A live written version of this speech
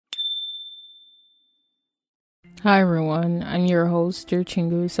Hi everyone, I'm your host, Dear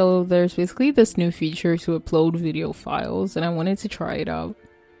Chingu. So there's basically this new feature to upload video files and I wanted to try it out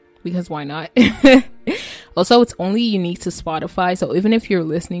because why not? Also, it's only unique to Spotify, so even if you're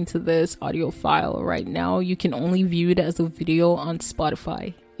listening to this audio file right now, you can only view it as a video on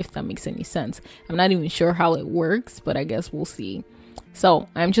Spotify, if that makes any sense. I'm not even sure how it works, but I guess we'll see. So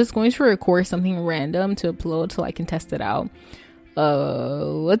I'm just going to record something random to upload so I can test it out.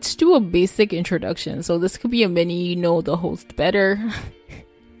 Let's do a basic introduction. So this could be a mini you know the host better.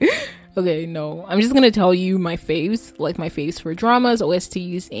 Okay, no, I'm just gonna tell you my faves, like my faves for dramas,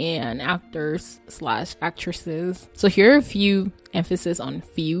 OSTs, and actors slash actresses. So here are a few, emphasis on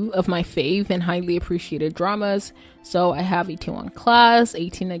few, of my fave and highly appreciated dramas. So I have Itaewon Class,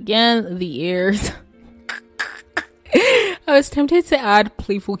 18 Again, The Heirs. I was tempted to add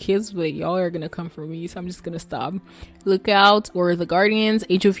Playful Kids, but y'all are gonna come for me, so I'm just gonna stop. Lookout or The Guardians,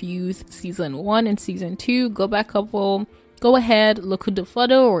 Age of Youth, Season 1 and Season 2, Go Back Couple, Go Ahead, Le Coup de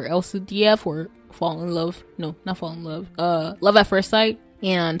Foudre or El Sudief or Fall in Love. No, not Fall in Love. Love at First Sight,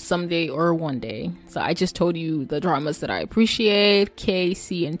 and Someday or One Day. So I just told you the dramas that I appreciate, K,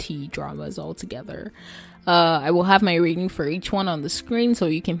 C, and T dramas all together. I will have my rating for each one on the screen so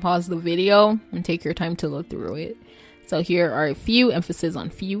you can pause the video and take your time to look through it. So here are a few, emphasis on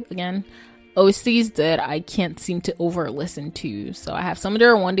few again, OSTs that I can't seem to over listen to. So I have Someday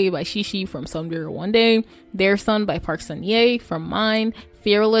or One Day by Shishi from Someday or One Day, Their Son by Park Sun-ye from Mine,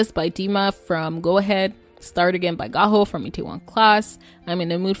 Fearless by Dima from Go Ahead, Start Again by Gaho from Itaewon Class, I'm in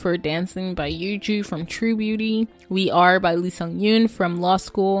the Mood for Dancing by Yuju from True Beauty, We Are by Lee Sung-yoon from Law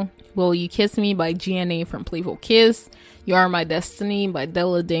School, Will You Kiss Me by GNA from Playful Kiss, You Are My Destiny by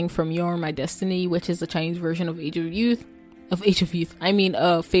Della Ding from You Are My Destiny, which is the Chinese version of Age of Youth.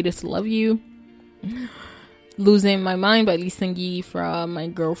 Fated to Love You. Losing My Mind by Lee Seung-gi from My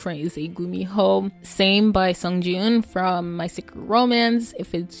Girlfriend is a Gumi Ho. Same by Sung Ji-eun from My Secret Romance.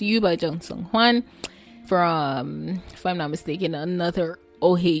 If It's You by Jung Sung-hwan from, if I'm not mistaken, another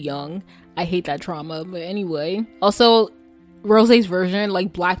Oh Hey Young. I hate that drama, but anyway. Also, Rosé's version,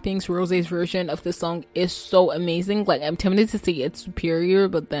 like Blackpink's Rosé's version of the song is so amazing. Like, I'm tempted to say it's superior,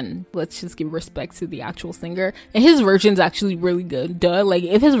 but then let's just give respect to the actual singer. And his version's actually really good. Duh. Like,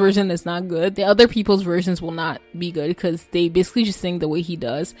 if his version is not good, the other people's versions will not be good because they basically just sing the way he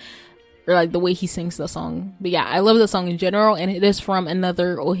does. Or like the way he sings the song. But yeah, I love the song in general, and it is from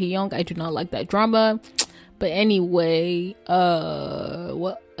another Oh Hey Young. I do not like that drama. But anyway,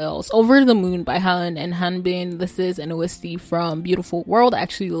 what else? Over the Moon by Han and Hanbin. This is an OST from Beautiful World. I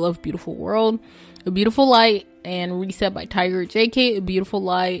actually love Beautiful World. A Beautiful Light and Reset by Tiger JK. A Beautiful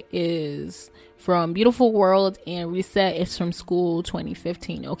Light is from Beautiful World and Reset is from School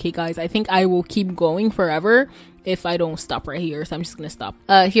 2015. Okay guys, I think I will keep going forever if I don't stop right here, so I'm just gonna stop.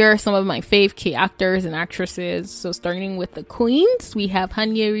 Here are some of my fave K actors and actresses. So starting with the queens, we have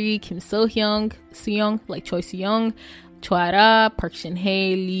Han Ye-ri, Kim Soo-young, like Choi Soo-young, Choi-ra, Park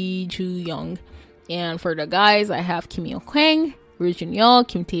Shin-hye, Lee Joo-young. And for the guys, I have Kim Yo-kwang, Ri Jun-yeol,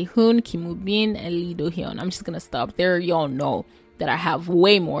 Kim Tae-hoon, Kim Woo-bin, and Lee Do-hyun. I'm just gonna stop there. Y'all know that I have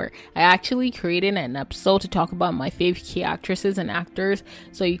way more. I actually created an episode to talk about my favorite key actresses and actors,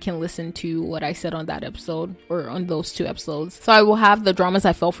 so you can listen to what I said on that episode, or on those two episodes. So I will have the dramas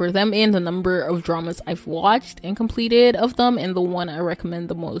I felt for them and the number of dramas I've watched and completed of them, and the one I recommend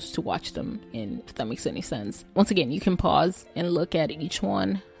the most to watch them in, if that makes any sense. Once again, you can pause and look at each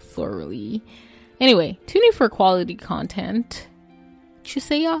one thoroughly. Anyway, tune in for quality content.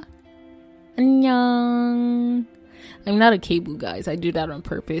 Chuseyo. Annyeong. I'm not a K-boo, guys. I do that on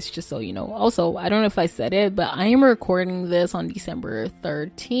purpose, just so you know. Also, I don't know if I said it, but I am recording this on December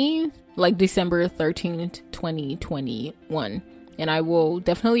 13th, 2021. And I will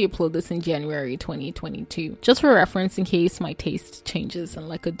definitely upload this in January 2022. Just for reference, in case my taste changes in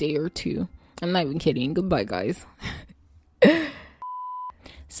like a day or two. I'm not even kidding. Goodbye, guys.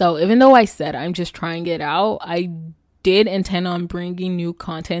 So, even though I said I'm just trying it out, I did intend on bringing new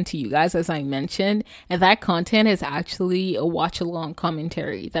content to you guys, as I mentioned, and that content is actually a watch along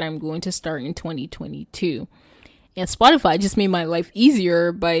commentary that I'm going to start in 2022. And Spotify just made my life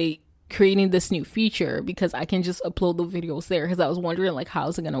easier by creating this new feature because I can just upload the videos there, because I was wondering like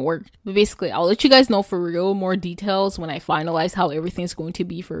how's it gonna work. But basically, I'll let you guys know for real more details when I finalize how everything's going to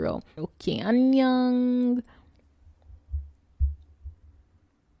be for real. Okay, annyeong.